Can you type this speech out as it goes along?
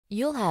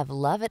You'll have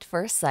love at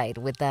first sight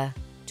with the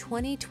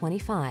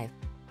 2025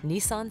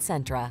 Nissan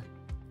Sentra.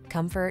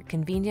 Comfort,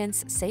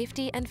 convenience,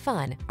 safety, and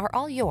fun are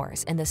all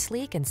yours in the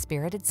sleek and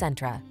spirited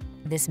Sentra.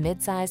 This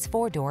midsize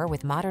four-door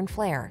with modern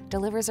flair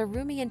delivers a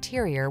roomy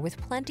interior with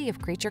plenty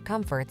of creature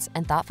comforts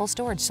and thoughtful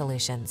storage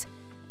solutions,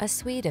 a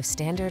suite of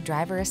standard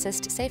driver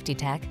assist safety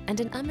tech, and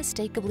an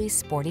unmistakably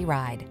sporty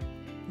ride.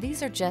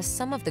 These are just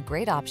some of the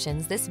great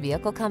options this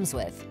vehicle comes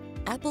with: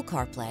 Apple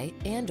CarPlay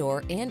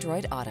and/or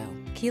Android Auto,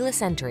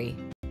 keyless entry,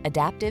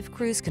 adaptive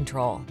cruise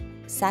control,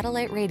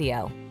 satellite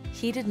radio,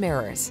 heated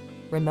mirrors,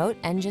 remote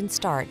engine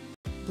start,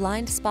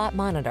 blind spot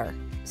monitor,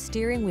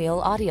 steering wheel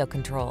audio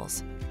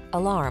controls,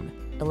 alarm,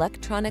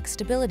 electronic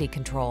stability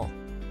control.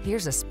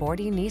 Here's a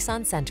sporty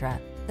Nissan Sentra,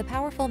 the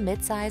powerful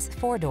midsize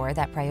four-door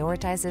that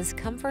prioritizes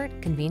comfort,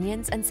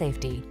 convenience, and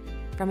safety.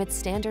 From its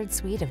standard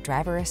suite of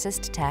driver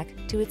assist tech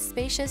to its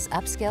spacious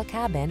upscale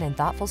cabin and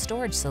thoughtful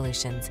storage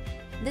solutions,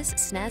 this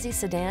snazzy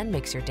sedan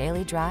makes your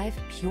daily drive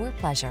pure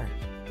pleasure.